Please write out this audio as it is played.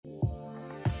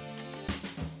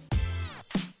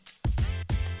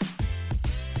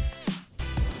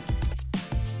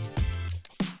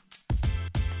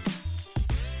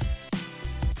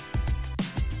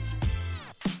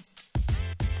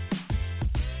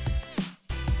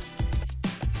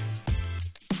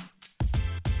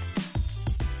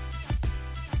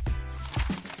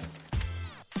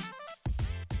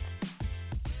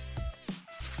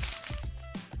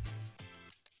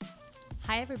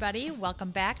Hi, everybody.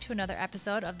 Welcome back to another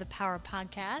episode of the Power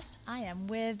Podcast. I am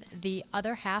with the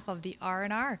other half of the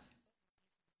R&R.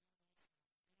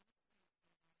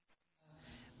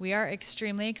 We are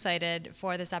extremely excited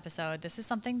for this episode. This is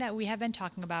something that we have been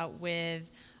talking about with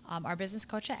our business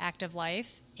coach at Active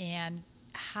Life, and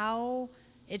how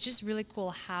it's just really cool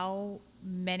how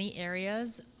many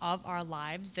areas of our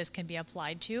lives this can be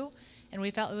applied to. And we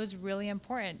felt it was really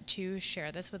important to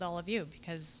share this with all of you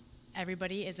because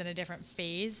everybody is in a different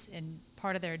phase and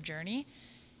part of their journey.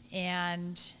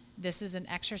 And this is an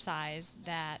exercise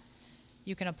that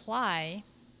you can apply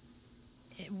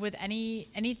with any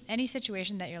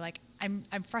situation that you're like, I'm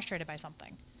frustrated by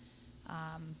something.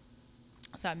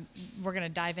 We're going to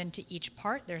dive into each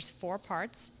part. There's 4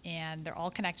 parts, and they're all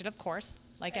connected, of course,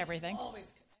 like everything.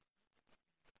 Always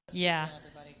Yeah,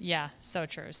 everybody. yeah, so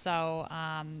true. So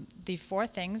the 4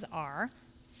 things are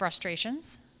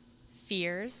frustrations,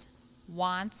 fears,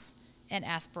 wants, and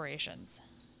aspirations.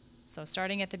 So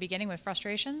starting at the beginning with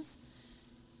frustrations,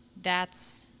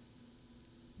 that's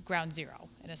ground zero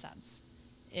in a sense.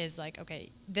 Is like,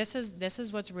 okay, this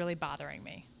is what's really bothering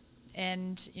me.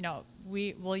 And,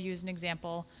 we'll use an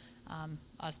example,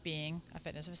 us being a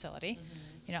fitness facility.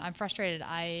 Mm-hmm. I'm frustrated.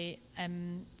 I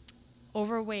am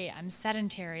overweight. I'm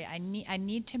sedentary. I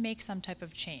need to make some type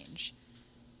of change.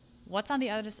 What's on the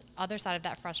other side of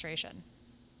that frustration?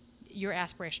 Your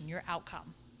aspiration, your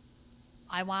outcome.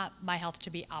 I want my health to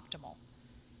be optimal.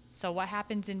 So what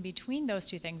happens in between those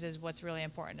 2 things is what's really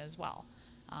important as well.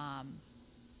 Like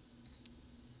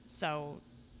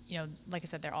I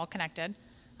said, they're all connected.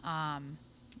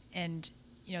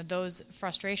 Those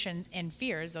frustrations and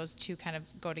fears, those 2 kind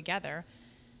of go together.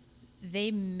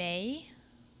 They may,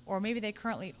 or maybe they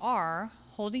currently are,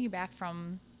 holding you back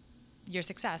from your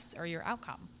success or your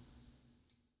outcome.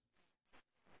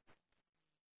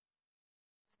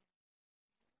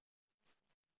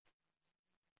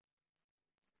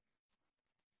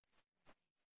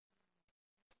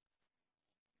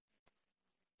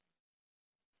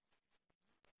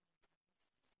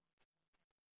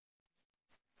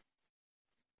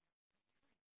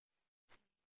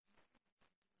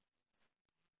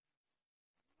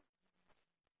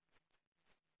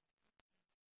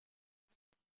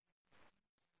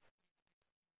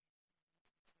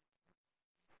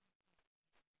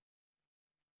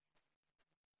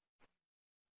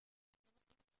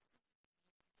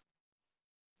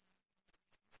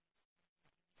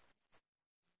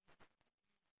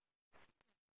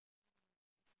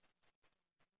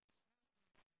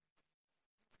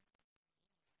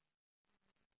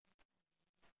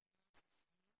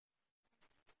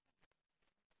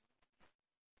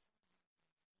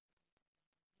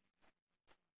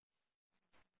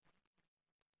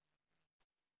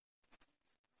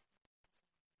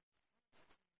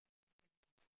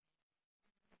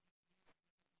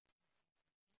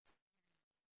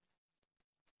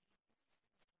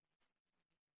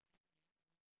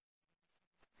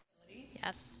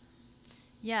 Yes.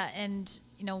 Yeah, and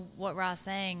what Ra's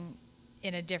saying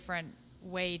in a different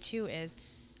way too is,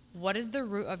 what is the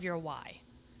root of your why?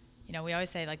 We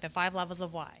always say like the 5 levels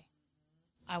of why.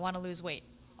 I want to lose weight.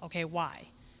 Okay, why?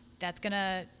 That's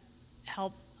gonna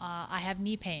help. I have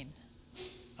knee pain.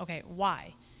 Okay,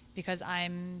 why? Because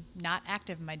I'm not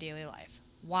active in my daily life.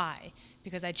 Why?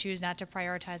 Because I choose not to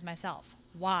prioritize myself.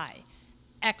 Why?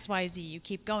 X, Y, Z. You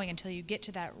keep going until you get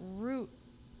to that root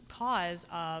cause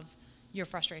of your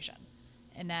frustration.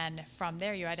 And then from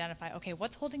there you identify, okay,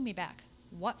 what's holding me back?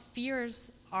 What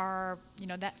fears are,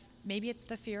 that maybe it's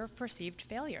the fear of perceived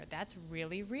failure. That's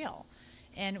really real.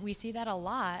 And we see that a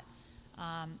lot,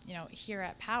 here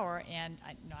at Power. And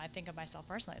I think of myself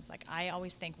personally. It's like, I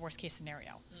always think worst case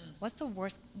scenario. What's the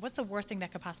worst thing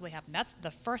that could possibly happen? That's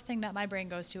the first thing that my brain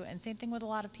goes to. And same thing with a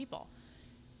lot of people.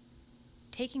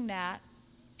 Taking that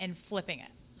and flipping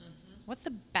it. What's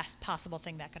the best possible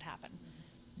thing that could happen?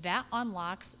 That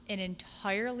unlocks an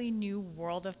entirely new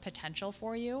world of potential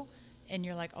for you. And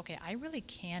you're like, okay, I really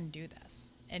can do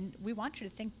this. And we want you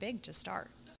to think big to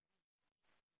start.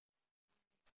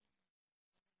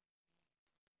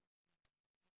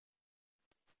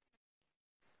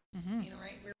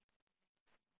 Right? We're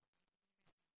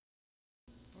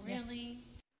really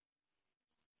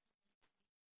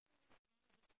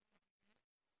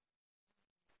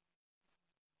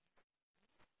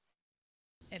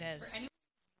It for is. anyone.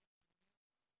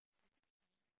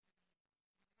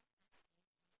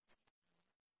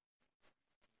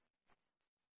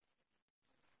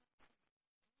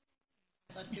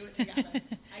 Let's do it together.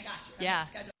 I got you. Yeah. I'm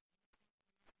scheduled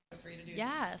for you to do this.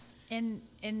 Yes. And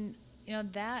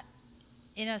that,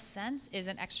 in a sense, is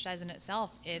an exercise in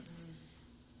itself. It's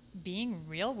being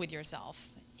real with yourself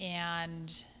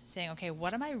and saying, okay,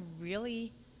 what am I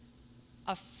really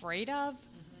afraid of?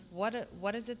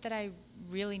 What is it that I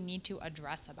really need to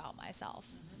address about myself?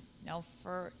 You know,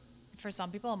 for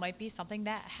some people, it might be something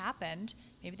that happened.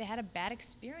 Maybe they had a bad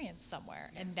experience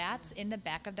somewhere, and that's in the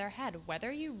back of their head.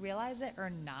 Whether you realize it or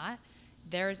not,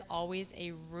 there's always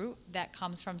a root that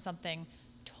comes from something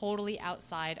totally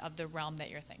outside of the realm that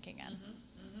you're thinking in.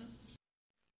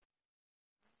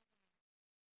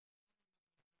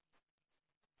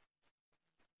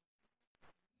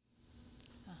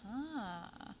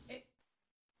 Uh-huh. It,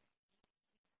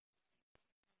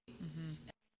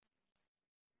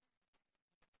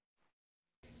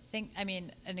 I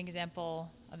mean, an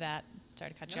example of that,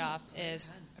 sorry to cut you No, off, go is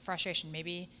ahead. frustration.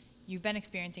 Maybe you've been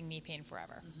experiencing knee pain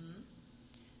forever.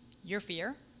 Your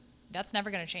fear, that's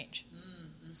never going to change.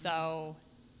 So,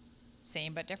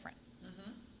 same but different.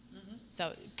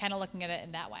 So, kind of looking at it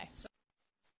in that way.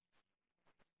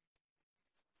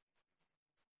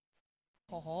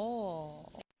 Oh,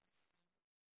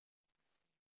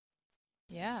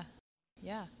 yeah,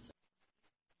 yeah.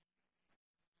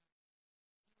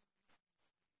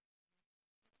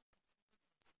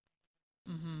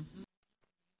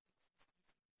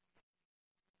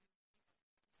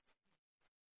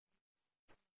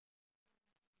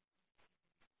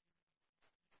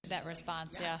 That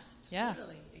response, yes, yeah,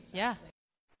 totally, yeah, exactly.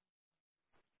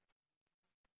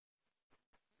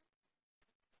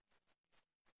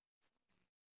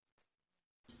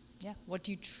 yeah. What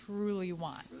do you truly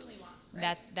want? Truly want,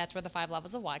 right? That's where the 5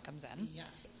 levels of why comes in.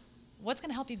 Yes. What's going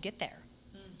to help you get there?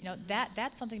 You know,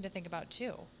 that's something to think about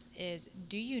too. Is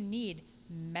do you need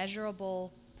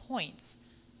measurable points?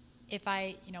 If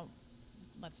I, you know,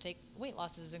 let's take weight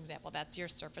loss as an example. That's your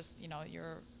surface, you know,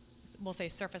 your, we'll say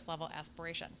surface level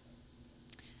aspiration.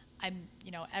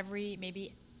 You know,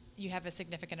 maybe you have a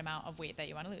significant amount of weight that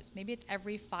you want to lose. Maybe it's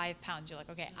every 5 pounds. You're like,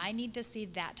 okay, I need to see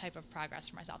that type of progress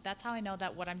for myself. That's how I know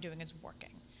that what I'm doing is working.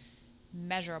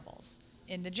 Measurables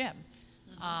in the gym.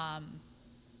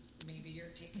 Maybe you're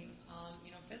taking,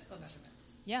 physical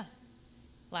measurements. Yeah.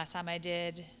 Last time I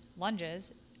did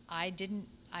lunges, I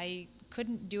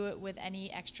couldn't do it with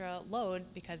any extra load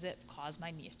because it caused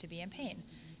my knees to be in pain.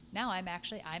 Now I'm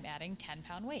adding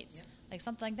 10-pound weights. Yep. Like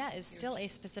something like that is still a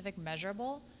specific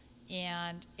measurable,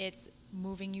 and it's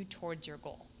moving you towards your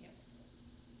goal. Yep.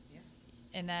 Yeah.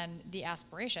 And then the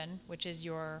aspiration, which is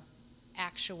your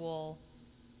actual,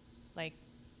 like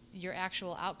your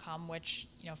actual outcome, which,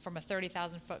 you know, from a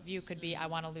 30,000 foot view could be I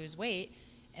want to lose weight,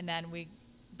 and then we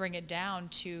bring it down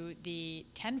to the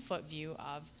 10-foot view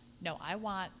of no, I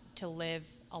want to live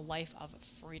a life of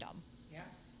freedom. Yeah.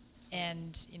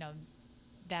 And, you know,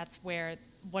 that's where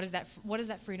what does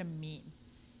that freedom mean?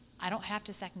 I don't have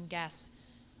to second guess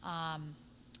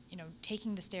you know,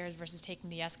 taking the stairs versus taking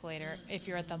the escalator if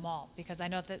you're at the mall, because I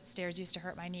know that stairs used to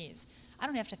hurt my knees. I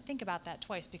don't have to think about that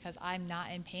twice because I'm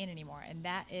not in pain anymore. And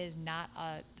that is not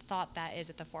a thought that is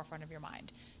at the forefront of your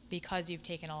mind because you've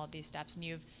taken all of these steps and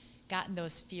you've gotten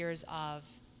those fears of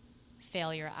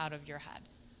failure out of your head.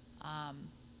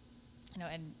 You know,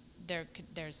 and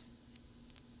there's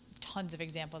tons of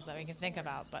examples that we can think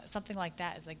about, but something like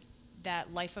that is like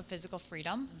that life of physical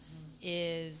freedom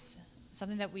is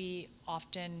something that we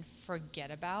often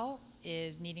forget about,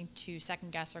 is needing to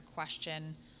second guess or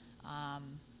question,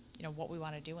 you know, what we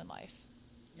want to do in life.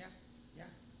 Yeah. Yeah.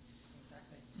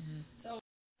 Exactly. So.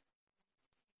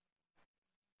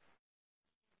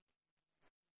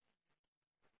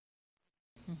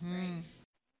 Right.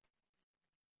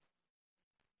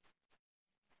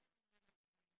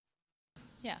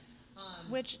 Yeah.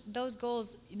 Which those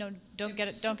goals, you know, don't get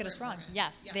us wrong. important.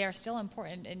 Yes, they Yes. are still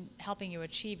important in helping you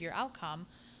achieve your outcome,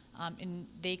 and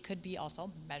they could be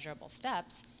also measurable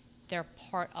steps. They're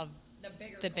part of The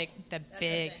bigger the goal. big, That's the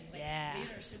big, thing. Like, yeah.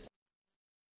 These are super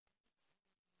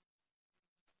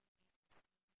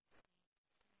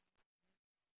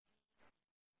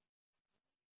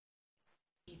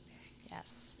feedback.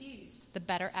 Yes, These. it's the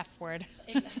better F word.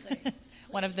 Exactly.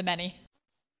 One of the many.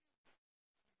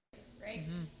 Right?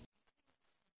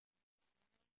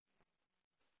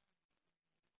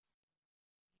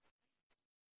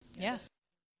 Yeah.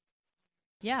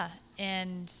 Yeah,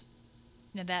 and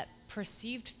you know, that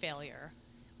perceived failure,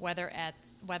 whether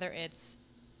it's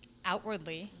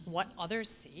outwardly what others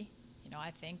see. You know, I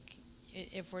think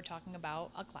if we're talking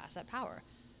about a class at Power,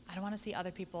 I don't want to see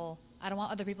other people. I don't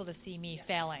want other people to see me Yes.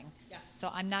 failing. Yes.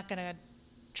 So I'm not going to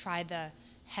try the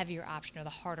heavier option or the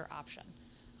harder option.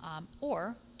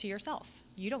 Or to yourself,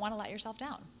 you don't want to let yourself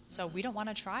down. So we don't want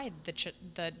to try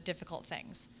the difficult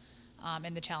things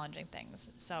and the challenging things.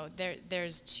 So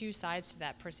there's two sides to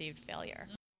that perceived failure.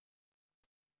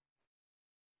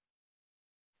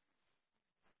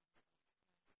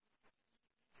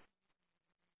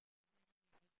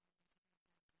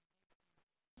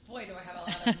 boy, do I have a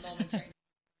lot of momentary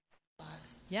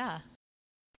relax. Yeah.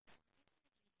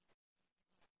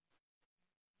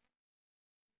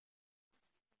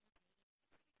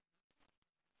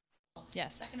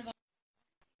 Yes. Second of all,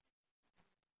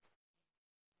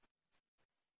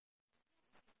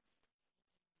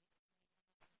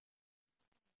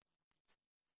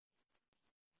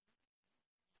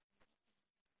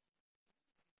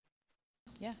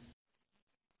 Yeah.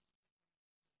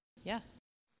 Yeah.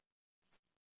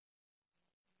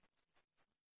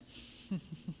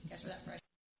 guess where that fresh.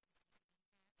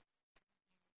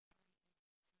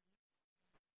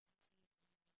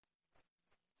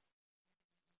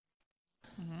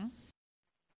 Mm-hmm.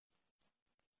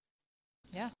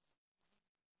 Yeah.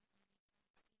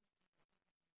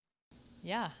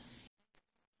 Yeah.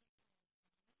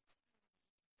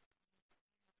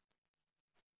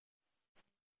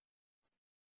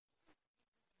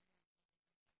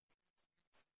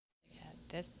 Yeah.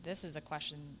 This is a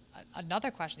question,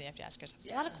 another question that you have to ask yourself.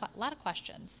 It's a lot of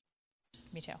questions.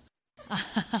 Me too.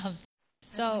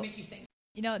 So, Make you think.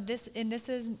 this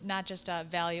is not just a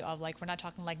value of like we're not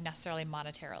talking like necessarily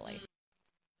monetarily,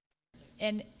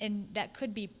 and that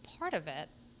could be part of it.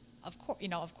 Of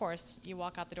course, you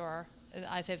walk out the door.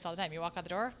 I say this all the time. You walk out the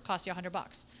door, costs you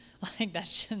 $100. Like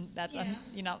that's Yeah.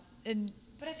 in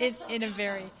But it's it's also in a a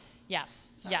very cop-out.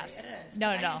 yes, Sorry, yes. it is. No,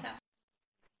 I no. use that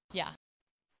Yeah.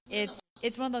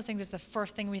 It's one of those things. It's the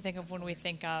first thing we think of when we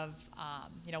think of,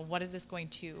 what is this going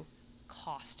to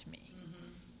cost me?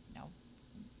 You know,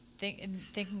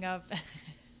 thinking of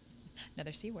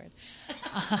another C word.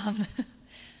 Um,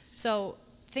 so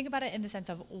think about it in the sense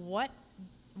of what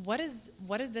is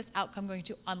this outcome going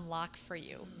to unlock for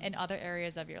you in other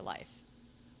areas of your life?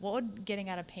 What would getting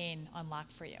out of pain unlock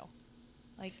for you?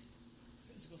 Like,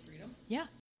 physical freedom. yeah,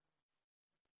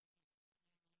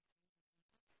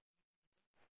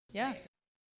 yeah. Right?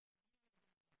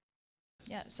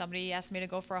 Yeah, somebody asked me to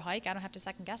go for a hike, I don't have to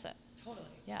second guess it. Totally.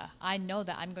 Yeah, I know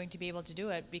that I'm going to be able to do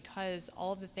it because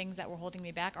all of the things that were holding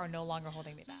me back are no longer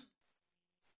holding me back.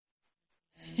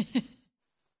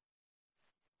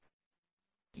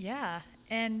 Yeah,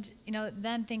 and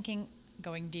then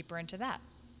going deeper into that,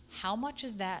 how much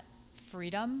is that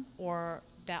freedom or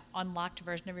that unlocked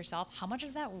version of yourself, how much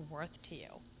is that worth to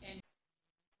you? And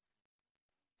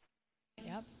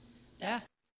Yep. Yeah.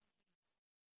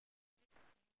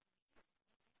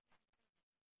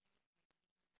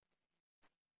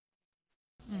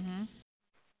 Mm-hmm.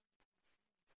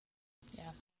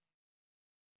 Yeah.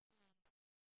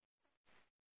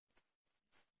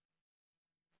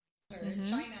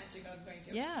 try not to go going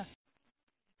to. Yeah.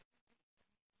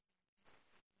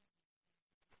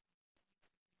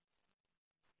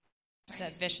 It's Trying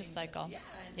that to see vicious things as- cycle. Yeah.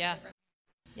 And Yeah. different-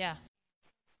 Yeah.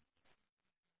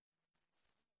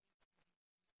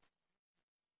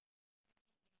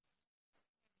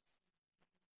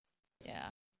 Yeah.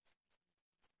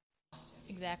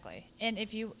 Exactly. And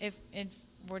if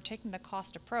we're taking the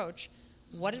cost approach,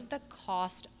 what is the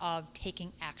cost of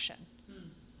taking action?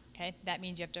 Okay, that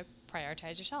means you have to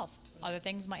prioritize yourself. Other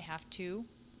things might have to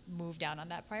move down on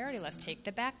that priority list. Take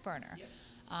the back burner. Yep.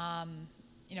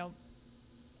 You know,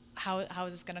 how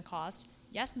is this going to cost?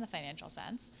 Yes, in the financial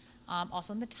sense.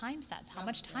 Also in the time sense. How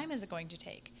much time is it going to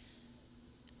take?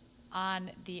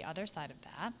 On the other side of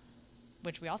that,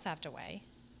 which we also have to weigh,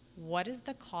 what is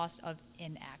the cost of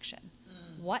inaction?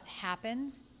 What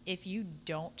happens if you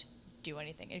don't do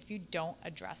anything, if you don't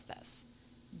address this?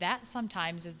 That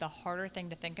sometimes is the harder thing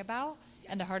to think about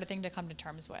and the harder thing to come to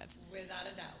terms with. Without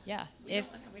a doubt. Yeah. We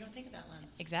don't think of that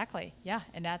lens. Exactly. Yeah.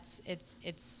 And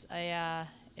it's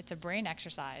a brain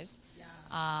exercise.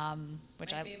 Yeah.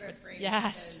 Which My favorite phrase.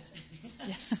 Yes.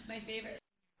 Is, my favorite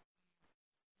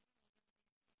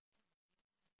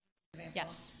example.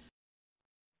 Yes.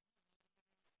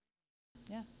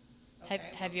 Yeah. Okay,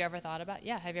 Have you ever thought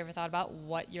about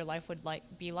what your life would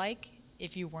be like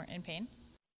if you weren't in pain?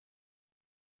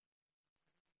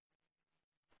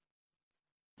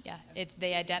 Yeah,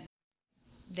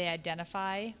 they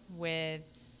identify with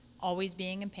always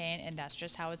being in pain, and that's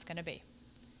just how it's going to be.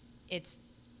 It's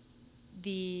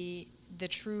the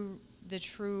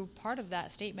true part of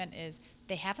that statement is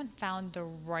they haven't found the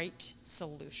right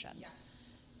solution.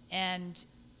 Yes. And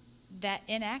that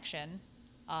inaction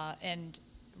and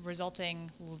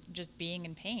resulting just being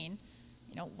in pain,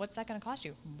 what's that going to cost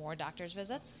you? More doctor's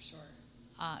visits? For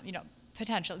sure.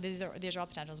 Potential. These are all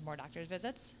potentials. More doctor's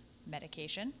visits,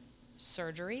 medication,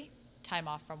 surgery, time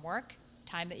off from work,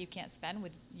 time that you can't spend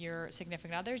with your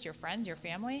significant others, your friends, your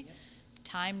family,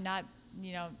 time not,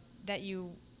 that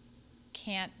you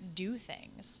can't do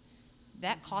things.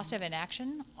 That cost of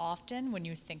inaction, often when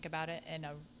you think about it in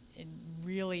a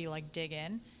really like dig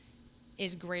in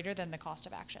is greater than the cost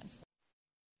of action.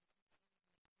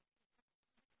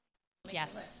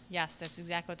 Yes, yes, that's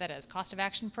exactly what that is. Cost of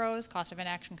action pros, cost of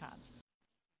inaction cons.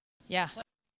 Yeah.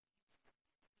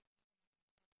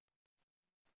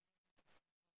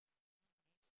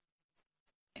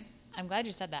 I'm glad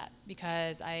you said that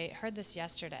because I heard this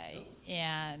yesterday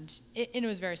and it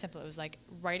was very simple. It was like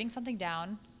writing something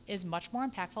down is much more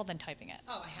impactful than typing it.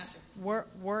 Oh, I have to.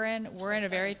 We're in a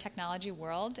very technology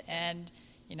world, and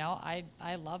I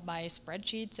love my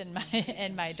spreadsheets and my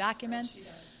and my documents.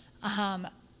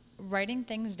 Writing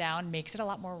things down makes it a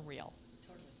lot more real.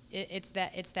 Totally.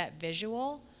 It's that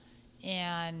visual,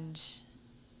 and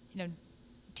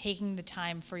taking the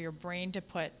time for your brain to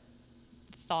put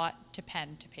thought to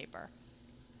pen to paper.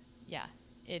 Yeah,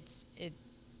 it's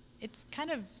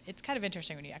kind of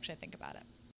interesting when you actually think about it.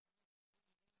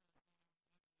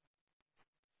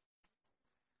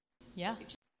 Yeah,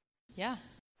 yeah,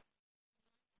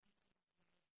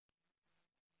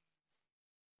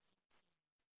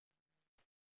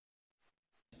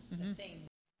 The thing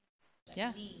that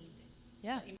yeah, need.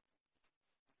 yeah.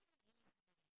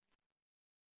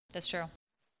 That's true.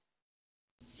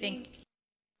 Think.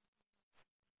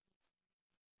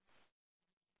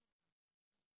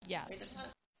 Yes.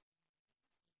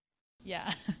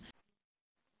 Yeah.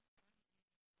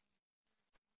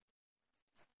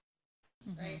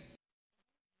 Right.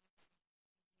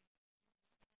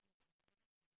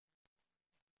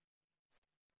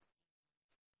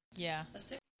 Yeah. Let's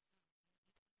think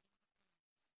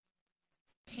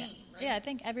pain, right? Yeah, I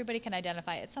think everybody can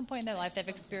identify at some point in their life they've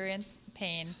experienced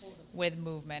pain with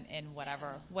movement in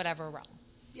whatever realm.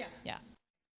 Yeah. Yeah.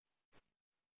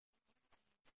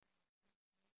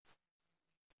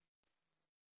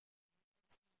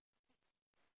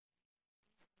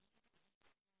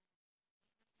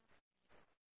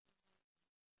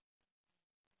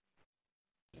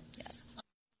 Yes.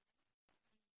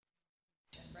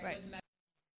 Right.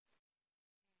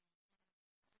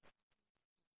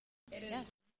 It is. Yes.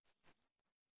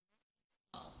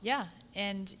 Yeah,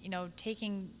 and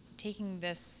taking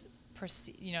this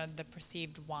the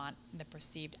perceived want, the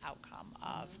perceived outcome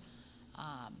of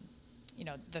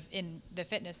in the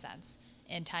fitness sense,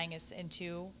 and tying us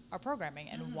into our programming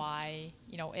and why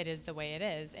it is the way it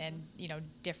is, and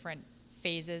different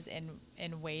phases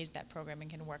and ways that programming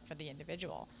can work for the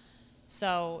individual.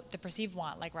 So the perceived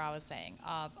want, like Ra was saying,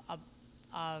 of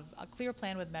a clear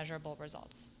plan with measurable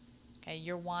results. Okay,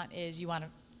 your want is you want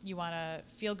to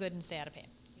feel good and stay out of pain.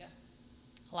 Yeah.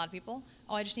 A lot of people,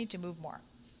 I just need to move more.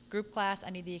 Group class, I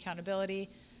need the accountability.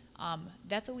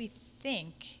 That's what we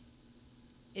think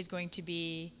is going to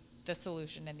be the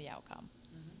solution and the outcome.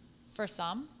 For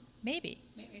some, maybe.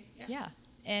 Maybe. Yeah. Yeah.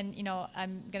 And,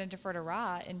 I'm going to defer to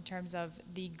Ra in terms of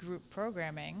the group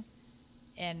programming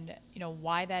and,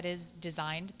 why that is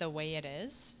designed the way it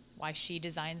is, why she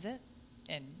designs it.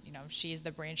 And, she's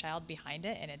the brainchild behind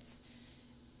it. And it's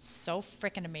so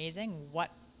freaking amazing what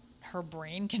her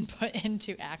brain can put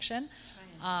into action.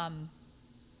 And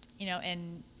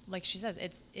like she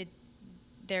says,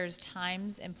 there's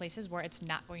times and places where it's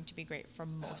not going to be great for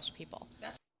most people.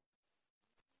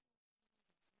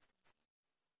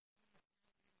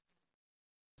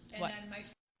 And What? then my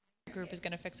Group is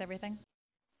going to fix everything?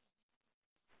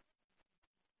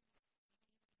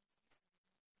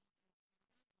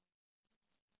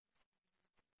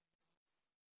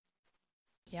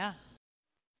 Yeah.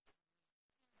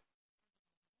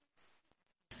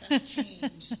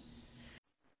 change.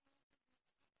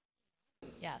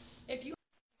 Yes. If you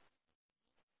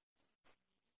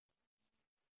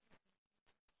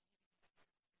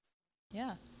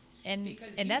Yeah. And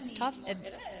Because and you that's need tough. more.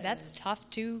 It That's is. tough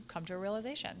to come to a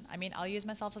realization. I mean, I'll use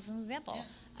myself as an example. Yeah.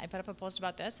 I put up a post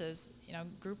about this as,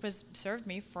 group has served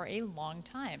me for a long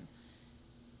time.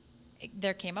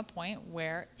 There came a point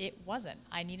where it wasn't.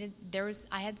 I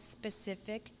had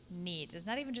specific needs. It's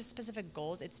not even just specific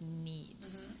goals, it's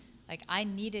needs. Like I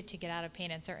needed to get out of pain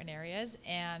in certain areas,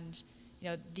 and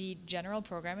the general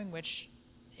programming, which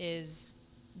is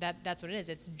that's what it is.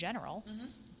 It's general.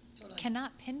 Totally.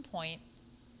 Cannot pinpoint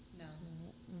No.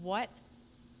 what,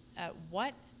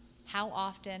 how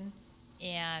often,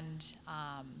 and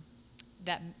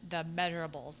that the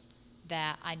measurables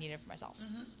that I needed for myself.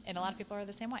 And a lot of people are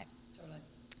the same way. Totally.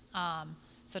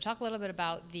 So talk a little bit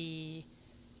about the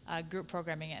group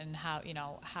programming and how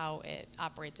it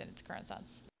operates in its current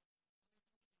sense.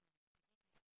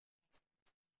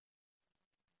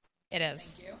 It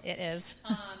is. Thank you. It is.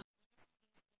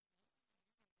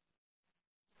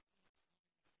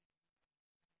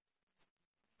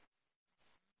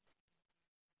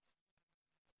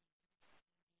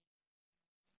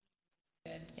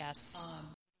 Yes.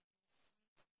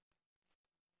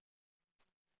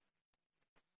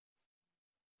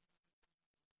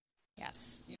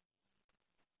 Yes.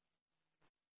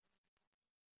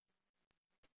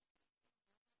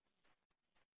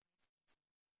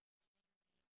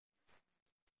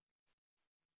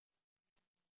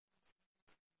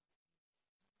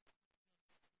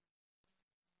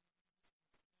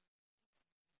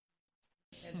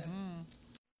 As a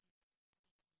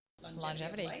longevity of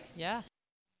Longevity. life. Yeah.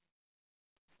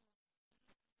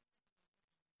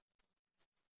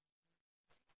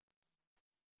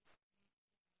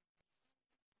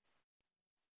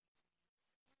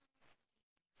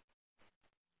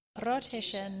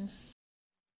 Rotation.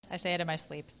 I say it in my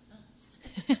sleep.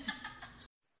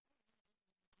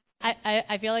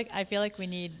 I feel like we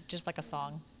need just like a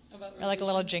song About or like a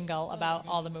little rotation. jingle about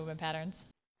all the movement patterns.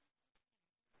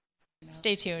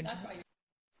 Stay tuned. That's why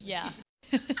Yeah.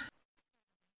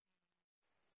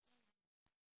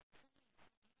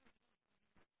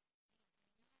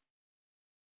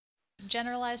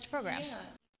 Generalized program. yeah.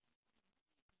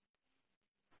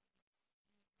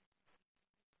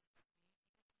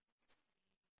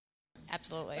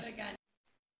 Absolutely. But again,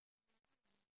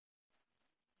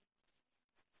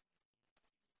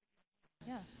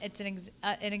 Yeah, it's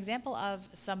an example of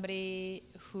somebody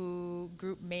who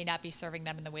group may not be serving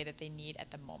them in the way that they need at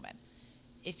the moment.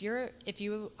 If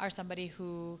you are somebody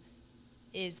who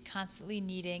is constantly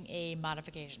needing a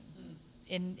modification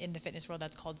in the fitness world,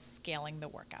 that's called scaling the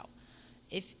workout.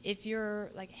 If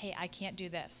you're like, hey, I can't do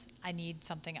this, I need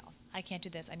something else. I can't do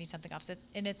this, I need something else.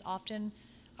 And it's often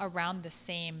around the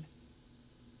same,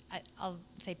 I'll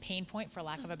say pain point for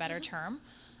lack of a better term.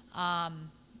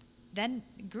 Then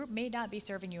group may not be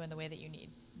serving you in the way that you need.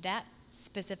 That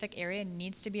specific area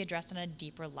needs to be addressed on a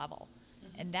deeper level.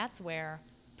 And that's where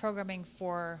programming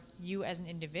for you as an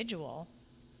individual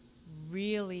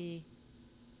really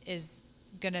is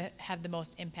going to have the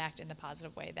most impact in the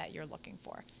positive way that you're looking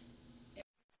for.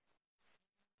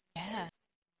 Yeah.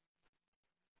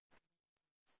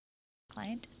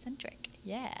 Client centric.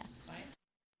 Yeah. clients,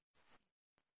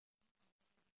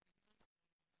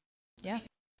 Yeah.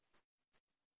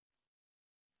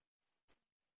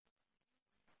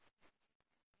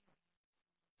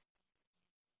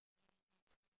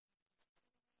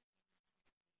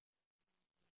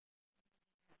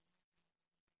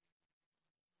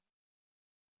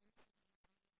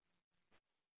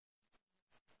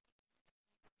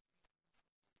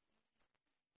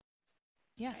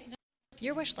 Yeah. I know.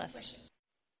 Your wish list.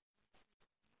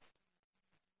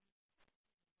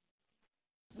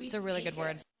 We It's a really take good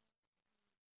word. it.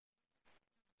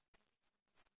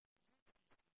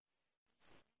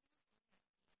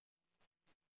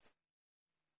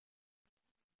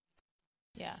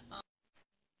 Yeah.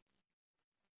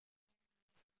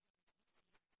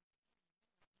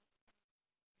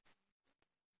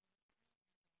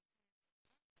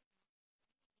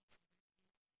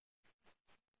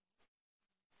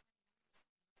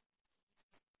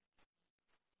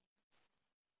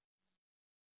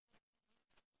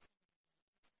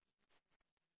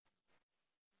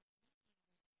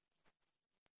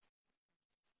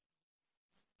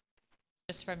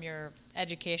 Just from your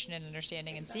education and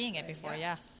understanding and seeing it Exactly, before,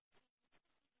 yeah. yeah.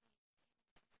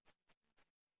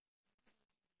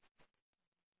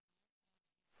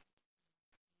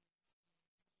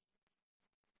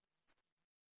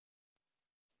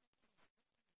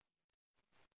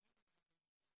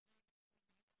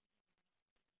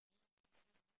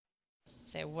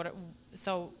 Say what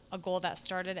so a goal that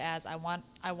started as I want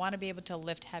to be able to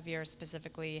lift heavier,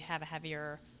 specifically have a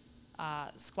heavier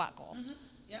squat goal.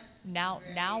 Yep. Now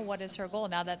Very what is her simple. goal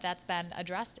now that that's been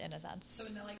addressed in a sense? So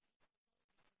now, like,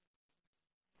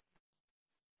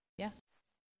 Yeah.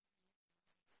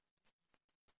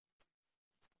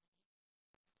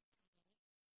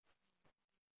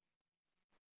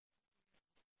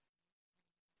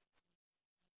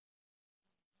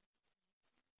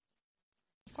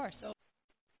 Of course. So-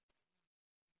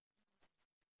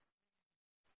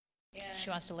 and She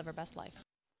wants to live her best life.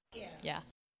 yeah. Yeah.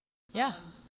 Yeah.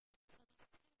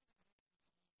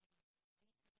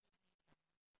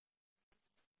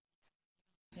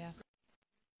 Yeah.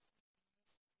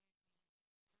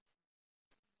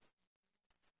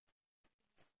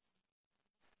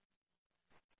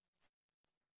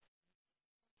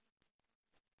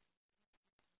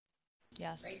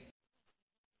 Yes. Right.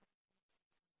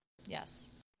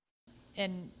 Yes.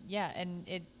 And yeah, and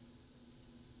it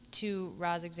to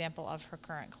Ra's example of her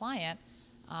current client,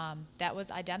 that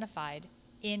was identified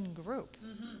in group.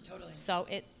 Totally. So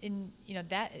it in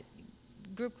that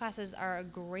group classes are a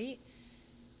great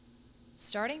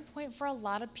starting point for a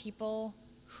lot of people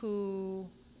who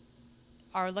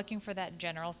are looking for that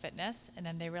general fitness, and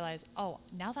then they realize, oh,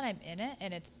 now that I'm in it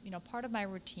and it's, part of my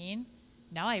routine,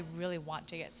 now I really want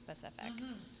to get specific.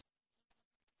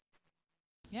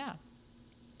 Yeah.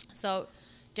 So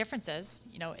differences,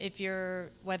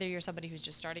 whether you're somebody who's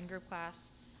just starting group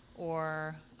class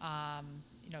or,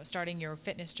 starting your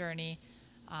fitness journey,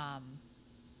 and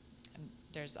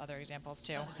there's other examples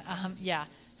too. Yeah.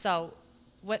 So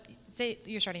say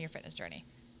you're starting your fitness journey.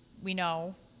 We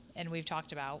know, and we've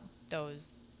talked about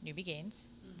those newbie gains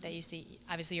that you see.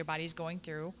 Obviously your body's going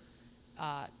through,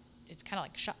 it's kind of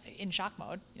like in shock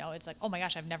mode. It's like, oh my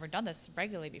gosh, I've never done this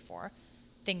regularly before.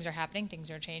 Things are happening, things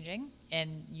are changing,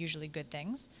 and usually good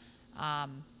things.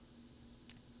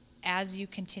 As you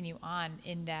continue on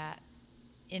in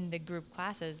the group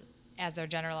classes, as their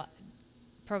general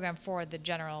program for the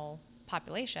general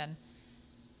population,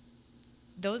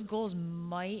 those goals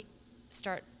might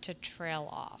start to trail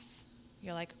off.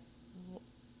 You're like,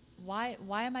 why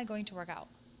am I going to work out?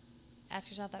 Ask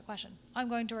yourself that question. I'm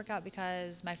going to work out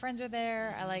because my friends are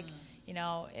there. I like,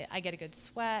 I get a good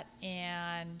sweat,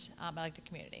 and I like the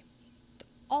community.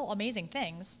 All amazing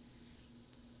things.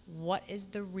 What is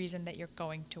the reason that you're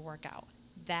going to work out?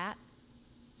 That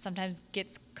sometimes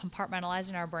gets compartmentalized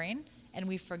in our brain, and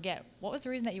we forget, what was the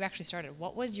reason that you actually started?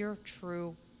 What was your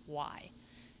true why?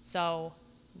 So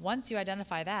once you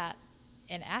identify that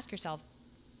and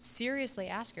seriously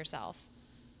ask yourself,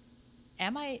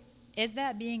 is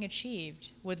that being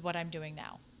achieved with what I'm doing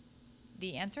now?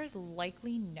 The answer is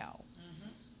likely no.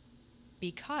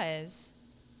 Because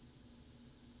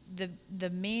the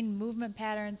main movement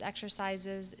patterns,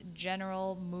 exercises,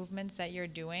 general movements that you're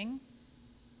doing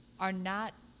are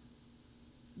not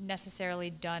necessarily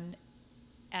done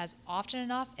as often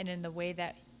enough and in the way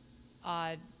that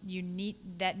you need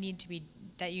to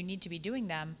be doing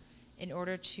them in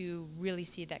order to really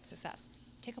see that success.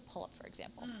 Take a pull-up, for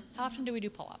example. How often do we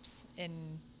do pull-ups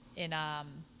in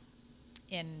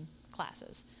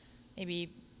classes?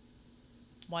 Maybe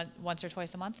once or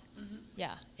twice a month.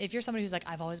 Yeah. If you're somebody who's like,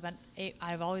 I've always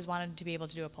wanted to be able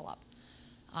to do a pull-up.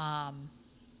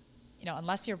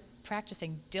 Unless you're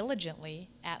practicing diligently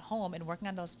at home and working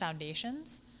on those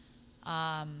foundations,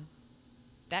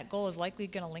 that goal is likely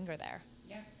going to linger there.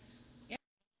 Yeah.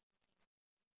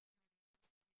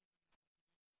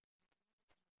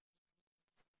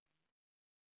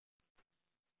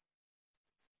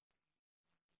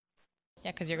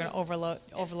 Yeah, because you're going to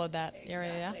overload that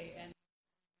area. Yeah. And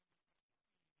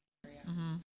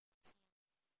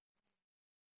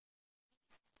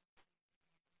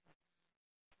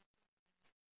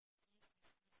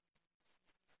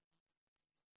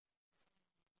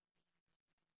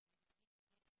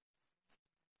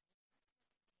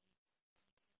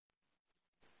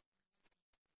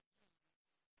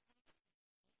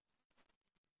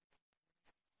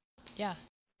Yeah.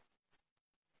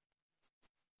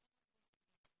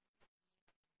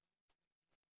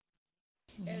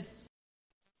 is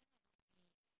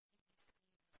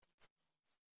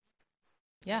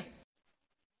Yeah.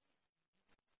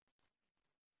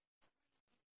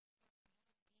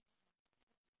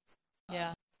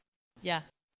 Yeah. Yeah.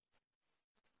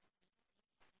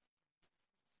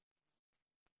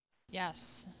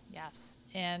 Yes. Yes.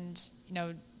 And,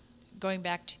 going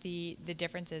back to the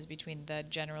differences between the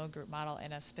general group model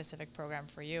and a specific program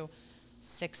for you,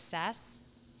 success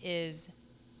is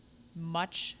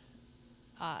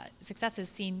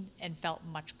seen and felt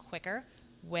much quicker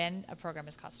when a program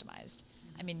is customized.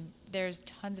 I mean, there's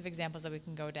tons of examples that we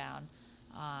can go down,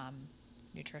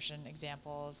 nutrition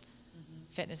examples,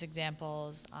 fitness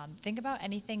examples. Think about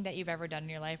anything that you've ever done in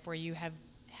your life where you have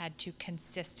had to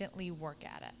consistently work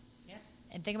at it. Yeah.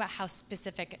 And think about how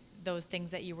specific those things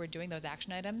that you were doing, those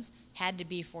action items, had to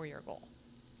be for your goal.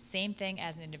 Same thing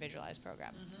as an individualized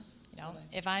program. Totally.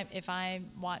 If I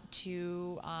want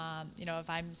to, if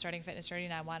I'm starting a fitness journey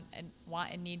and I want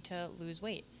and need to lose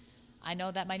weight, I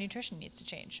know that my nutrition needs to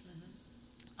change.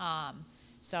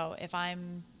 So if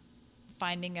I'm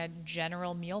finding a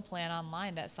general meal plan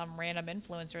online that some random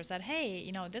influencer said,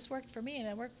 hey, this worked for me and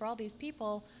it worked for all these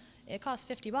people, it costs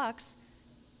 $50.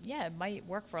 Yeah, it might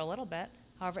work for a little bit.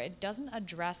 However, it doesn't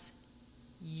address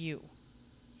you.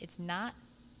 It's not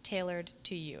tailored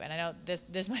to you. And I know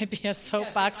this might be a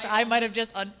soapbox. I might have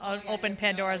just opened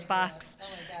Pandora's box. Oh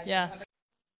my God. Yeah.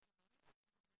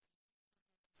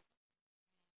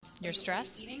 Your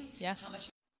stress? Eating, Yeah. how much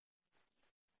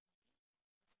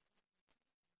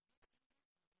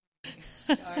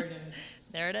started.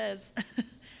 There it is.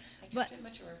 I kept it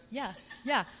mature. Yeah,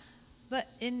 yeah. But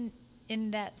in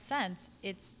that sense,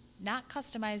 it's not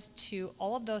customized to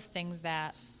all of those things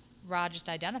that Ra just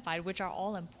identified, which are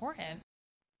all important.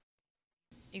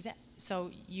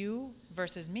 So you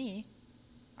versus me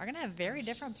are going to have very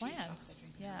different She's plans. also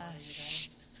drinking Yeah. water, you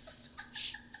guys.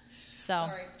 So,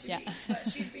 Sorry, yeah. but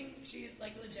she's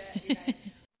like legit, you guys.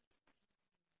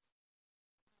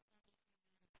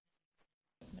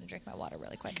 I'm going to drink my water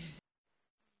really quick.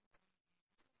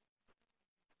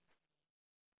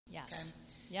 Yes. Okay.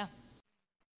 Yeah.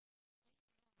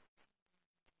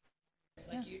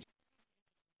 Like you.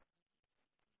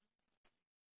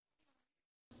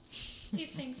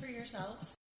 Please think for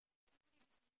yourself.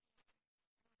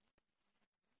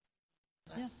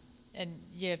 Yeah. And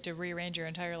you have to rearrange your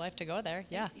entire life to go there.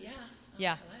 Yeah. Yeah.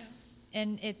 Yeah. Hello.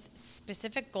 And it's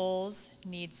specific goals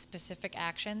need specific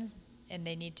actions, and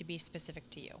they need to be specific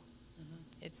to you. Mm-hmm.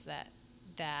 It's that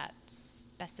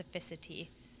specificity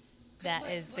that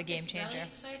is the game changer. Really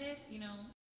excited, you know.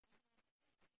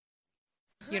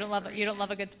 You don't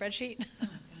love a good spreadsheet? Oh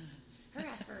God. Her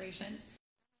aspirations.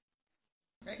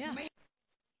 Right? Yeah.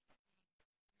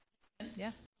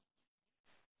 Yeah.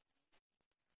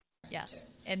 Yes.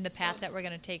 And the path that we're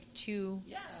going to take to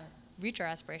reach our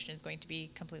aspiration is going to be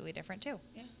completely different too.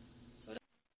 Yeah. So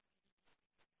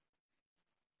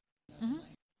Mm-hmm.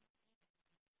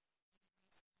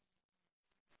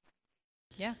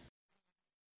 Yeah.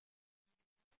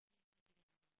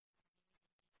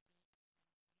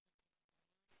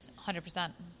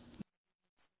 $100%.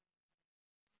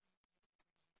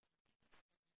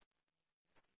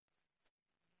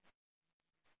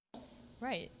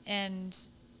 Right. And,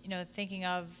 thinking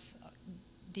of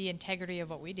the integrity of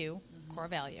what we do, core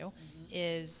value,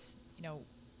 is,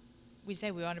 we say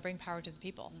we want to bring power to the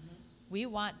people. We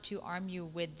want to arm you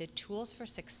with the tools for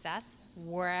success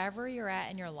wherever you're at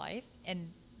in your life,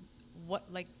 and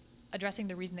addressing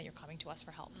the reason that you're coming to us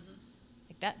for help.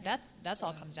 That's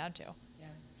all it comes down to. Yeah.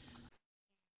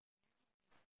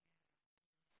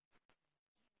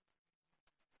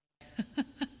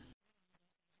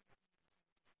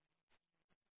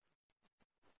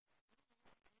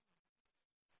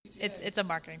 It's a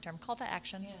marketing term, call to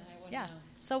action. Yeah, I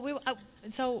wouldn't know.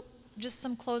 So just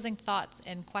some closing thoughts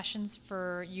and questions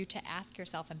for you to ask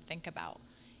yourself and think about.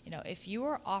 If you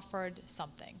were offered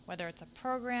something, whether it's a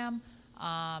program,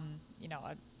 a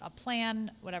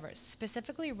plan, whatever,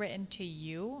 specifically written to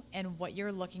you and what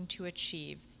you're looking to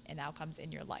achieve and outcomes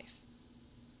in your life,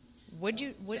 would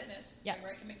fitness? Yes.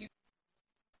 Right, to make you,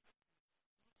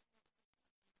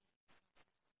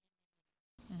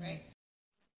 right.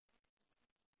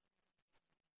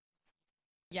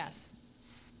 Yes,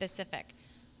 specific.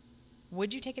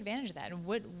 Would you take advantage of that? And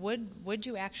would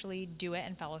you actually do it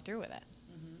and follow through with it?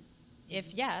 Mm-hmm.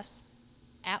 If yes,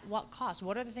 at what cost?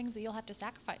 What are the things that you'll have to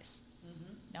sacrifice?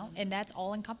 And that's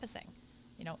all encompassing.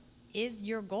 Is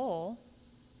your goal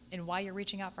and why you're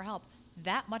reaching out for help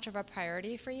that much of a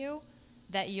priority for you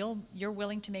that you're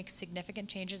willing to make significant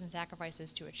changes and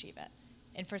sacrifices to achieve it?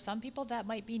 And for some people, that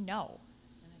might be no,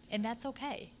 and that's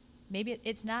okay. Maybe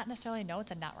it's not necessarily no;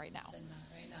 it's a not right now. It's a not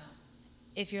right now.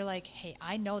 If you're like, hey,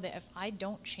 I know that if I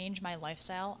don't change my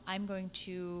lifestyle,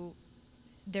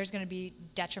 there's going to be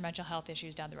detrimental health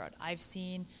issues down the road. I've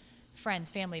seen friends,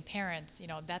 family, parents,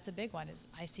 that's a big one, is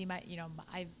I see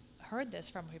I've heard this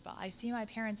from people. I see my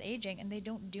parents aging and they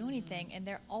don't do anything, and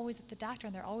they're always at the doctor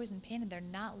and they're always in pain, and they're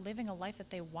not living a life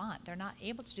that they want. They're not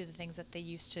able to do the things that they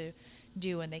used to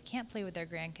do, and they can't play with their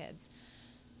grandkids.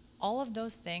 All of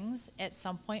those things at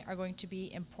some point are going to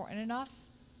be important enough,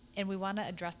 and we want to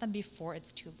address them before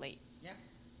it's too late. Yeah.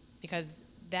 Because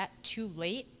that too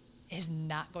late is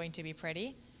not going to be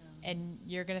pretty. And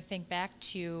you're going to think back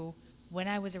to when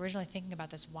I was originally thinking about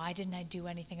this, why didn't I do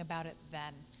anything about it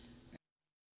then?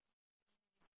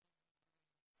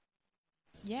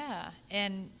 Yeah.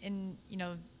 And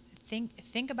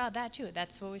think about that too.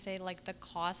 That's what we say, like the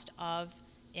cost of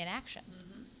inaction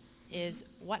is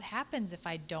what happens if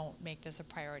I don't make this a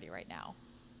priority right now?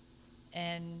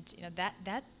 And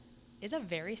that is a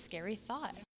very scary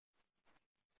thought.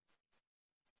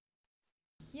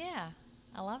 Yeah,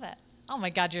 I love it. Oh my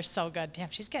God, you're so good. Damn,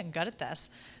 she's getting good at this.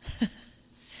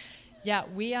 Yeah,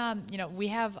 we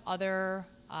have other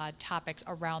topics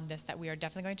around this that we are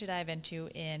definitely going to dive into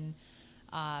in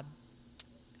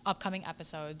upcoming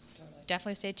episodes. Totally.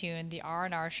 Definitely stay tuned. The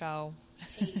R&R show.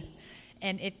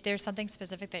 And if there's something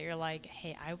specific that you're like,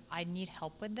 hey, I need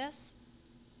help with this,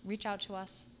 reach out to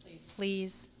us.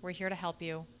 Please. We're here to help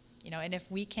you. And if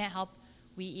we can't help,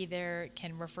 we either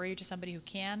can refer you to somebody who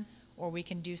can, or we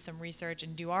can do some research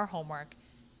and do our homework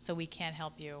so we can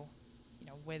help you,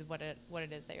 with what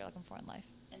it is that you're looking for in life.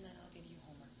 And then I'll give you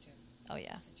homework too. Oh,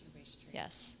 yeah. It's a two-way street.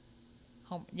 Yes.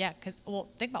 Yeah, because,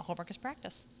 think about homework as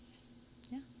practice. Yes.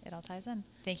 Yeah, it all ties in.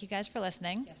 Thank you guys for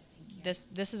listening. Yes, thank you.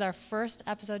 This is our first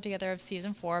episode together of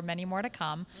season 4, many more to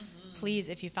come. Please,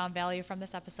 if you found value from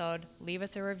this episode, leave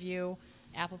us a review,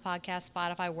 Apple Podcasts,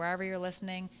 Spotify, wherever you're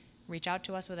listening. Reach out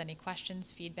to us with any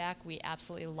questions, feedback. We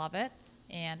absolutely love it.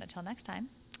 And until next time,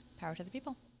 power to the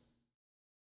people.